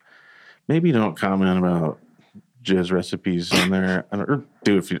 Maybe don't comment about jizz recipes on there. Or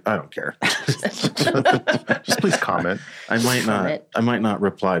do if you, I don't care. Just please comment. I might Comment. not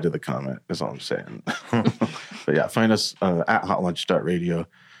reply to the comment, is all I'm saying. But yeah, find us at hotlunch.radio.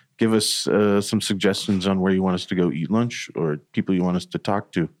 Give us some suggestions on where you want us to go eat lunch or people you want us to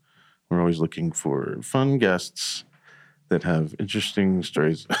talk to. We're always looking for fun guests that have interesting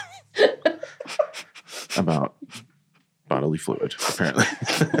stories about bodily fluid, apparently.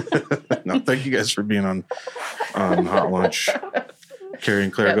 No, thank you guys for being on Hot Lunch. Kerry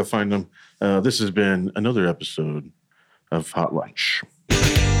and Claire, go find them. This has been another episode of Hot Lunch.